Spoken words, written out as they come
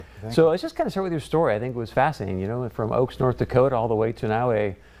So let's just kind of start with your story. I think it was fascinating, you know, from Oaks, North Dakota, all the way to now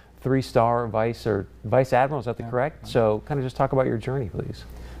a three-star vice admiral. Is that correct? So kind of just talk about your journey, please.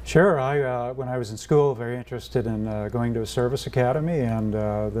 Sure. When I was in school, very interested in going to a service academy, and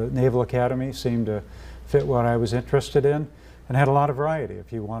the Naval Academy seemed to fit what I was interested in, and had a lot of variety.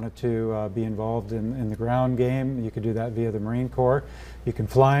 If you wanted to be involved in the ground game, you could do that via the Marine Corps. You can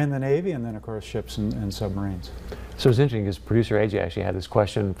fly in the Navy, and then of course ships and submarines. So it's interesting because producer AJ actually had this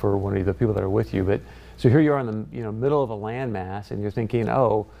question for one of the people that are with you. But so here you are in the middle of a landmass, and you're thinking,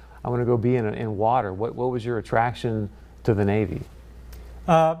 oh, I want to go be in water. What was your attraction to the Navy?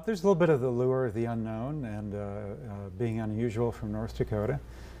 There's a little bit of the lure of the unknown and being unusual from North Dakota.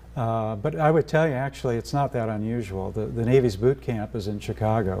 But I would tell you, actually, it's not that unusual. The Navy's boot camp is in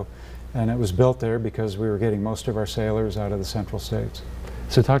Chicago, and it was built there because we were getting most of our sailors out of the Central States.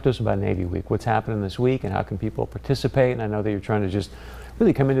 So talk to us about Navy Week. What's happening this week, and how can people participate? And I know that you're trying to just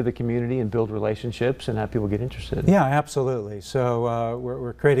really come into the community and build relationships and have people get interested. Yeah, absolutely. So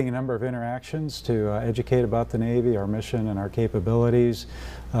we're creating a number of interactions to educate about the Navy, our mission and our capabilities,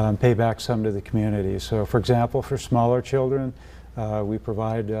 pay back some to the community. So for example, for smaller children, we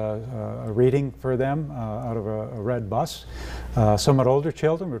provide a reading for them out of a red bus. Somewhat older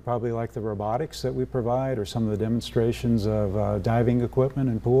children would probably like the robotics that we provide, or some of the demonstrations of diving equipment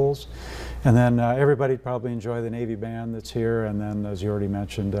and pools. And then everybody'd probably enjoy the Navy band that's here, and then, as you already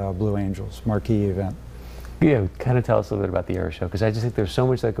mentioned, Blue Angels, marquee event. Yeah, kind of tell us a little bit about the air show, because I just think there's so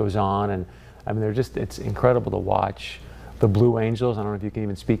much that goes on, and I mean, it's incredible to watch the Blue Angels. I don't know if you can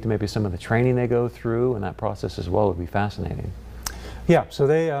even speak to maybe some of the training they go through, and that process as well would be fascinating. Yeah, so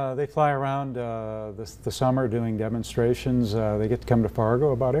they fly around the summer doing demonstrations. They get to come to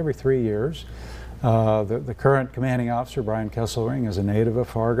Fargo about every 3 years. The current commanding officer, Brian Kesselring, is a native of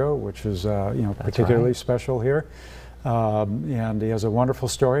Fargo, which is particularly special here. And he has a wonderful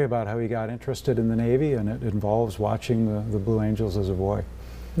story about how he got interested in the Navy, and it involves watching the Blue Angels as a boy.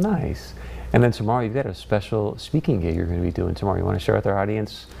 Nice. And then tomorrow you've got a special speaking gig you're going to be doing tomorrow. You want to share with our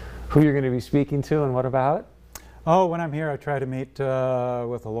audience who you're going to be speaking to and what about? Oh, when I'm here, I try to meet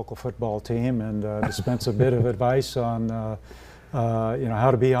with a local football team and dispense a bit of advice on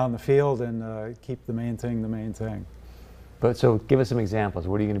how to be on the field and keep the main thing the main thing. But so give us some examples.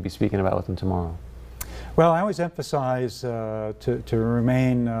 What are you going to be speaking about with them tomorrow? Well, I always emphasize to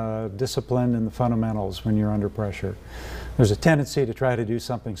remain disciplined in the fundamentals when you're under pressure. There's a tendency to try to do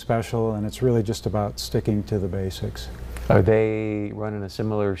something special, and it's really just about sticking to the basics. Are they running a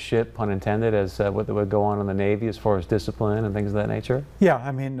similar ship, pun intended, as what would go on in the Navy as far as discipline and things of that nature? Yeah,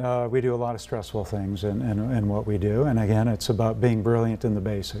 I mean, we do a lot of stressful things in what we do, and again, it's about being brilliant in the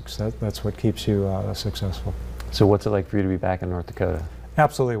basics. That's what keeps you successful. So what's it like for you to be back in North Dakota?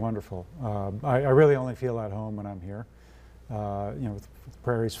 Absolutely wonderful. I really only feel at home when I'm here. The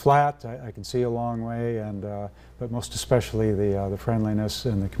prairie's flat, I can see a long way, and but most especially the friendliness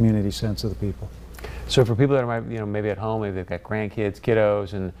and the community sense of the people. So for people that are maybe at home, maybe they've got grandkids,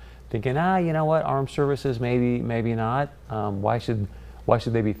 kiddos, and thinking, you know what, armed services, maybe not. Why should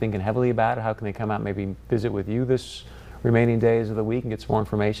they be thinking heavily about it? How can they come out, maybe visit with you this remaining days of the week and get some more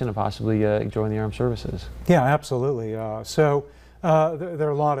information and possibly join the armed services? Yeah, absolutely. There are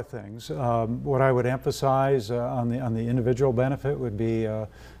a lot of things. What I would emphasize on the individual benefit would be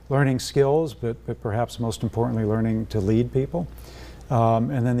learning skills, but perhaps most importantly, learning to lead people.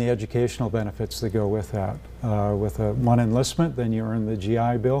 And then the educational benefits that go with that. With one enlistment, then you earn the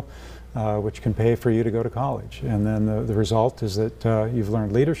GI Bill, which can pay for you to go to college. And then the result is that you've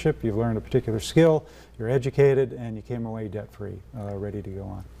learned leadership, you've learned a particular skill, you're educated, and you came away debt-free, ready to go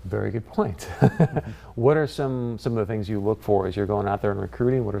on. Very good point. What are some of the things you look for as you're going out there and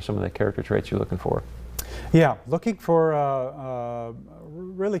recruiting? What are some of the character traits you're looking for? Yeah, looking for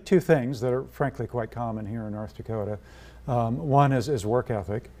really two things that are frankly quite common here in North Dakota. One is work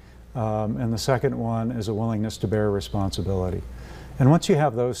ethic, and the second one is a willingness to bear responsibility. And once you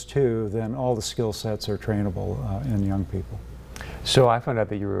have those two, then all the skill sets are trainable in young people. So I found out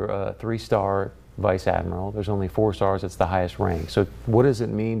that you were a 3-star Vice Admiral. There's only 4 stars, it's the highest rank. So what does it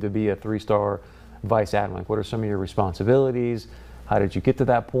mean to be a 3-star Vice Admiral? What are some of your responsibilities? How did you get to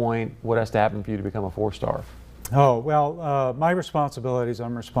that point? What has to happen for you to become a 4-star? Oh, well, my responsibilities,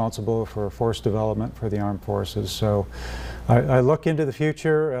 I'm responsible for force development for the armed forces. So I look into the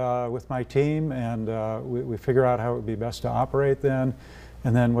future with my team, and we figure out how it would be best to operate then,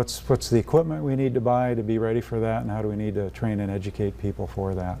 and then what's the equipment we need to buy to be ready for that, and how do we need to train and educate people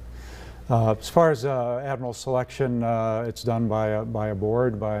for that. As far as admiral selection, it's done by a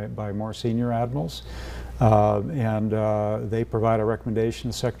board, by more senior admirals, and they provide a recommendation to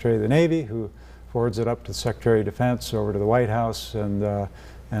the Secretary of the Navy, who forwards it up to the Secretary of Defense, over to the White House, and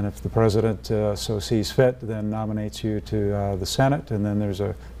And if the President so sees fit, then nominates you to the Senate, and then there's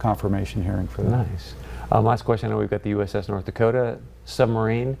a confirmation hearing for that. Nice. Last question, I know we've got the USS North Dakota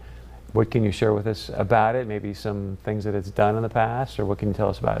submarine. What can you share with us about it? Maybe some things that it's done in the past, or what can you tell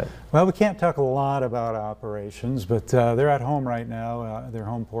us about it? Well, we can't talk a lot about operations, but they're at home right now. Their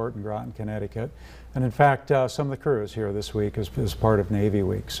home port in Groton, Connecticut. And in fact, some of the crew is here this week as part of Navy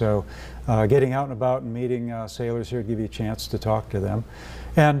Week. So getting out and about and meeting sailors here give you a chance to talk to them.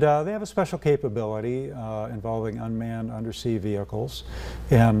 And they have a special capability involving unmanned undersea vehicles.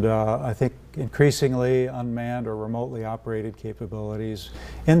 And I think increasingly unmanned or remotely operated capabilities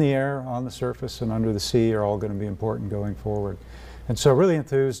in the air, on the surface, and under the sea are all going to be important going forward. And so really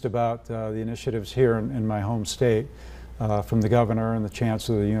enthused about the initiatives here in my home state. From the governor and the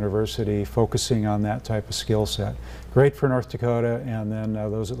chancellor of the university focusing on that type of skill set. Great for North Dakota, and then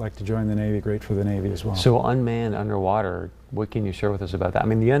those that like to join the Navy, great for the Navy as well. So unmanned underwater, what can you share with us about that? I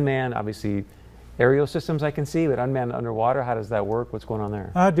mean, the unmanned, obviously, aerial systems I can see, but unmanned underwater, how does that work? What's going on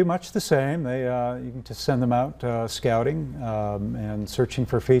there? Do much the same. They, you can just send them out scouting and searching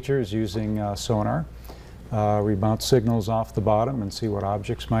for features using sonar. We bounce signals off the bottom and see what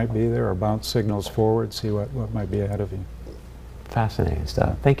objects might be there, or bounce signals forward, see what might be ahead of you. Fascinating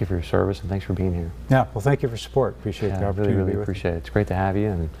stuff. Thank you for your service, and thanks for being here. Yeah, well, thank you for support. Appreciate the opportunity. Really appreciate it. It's great to have you,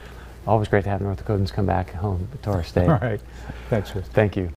 and always great to have North Dakotans come back home to our state. All right. Thanks, Chris. Thank you.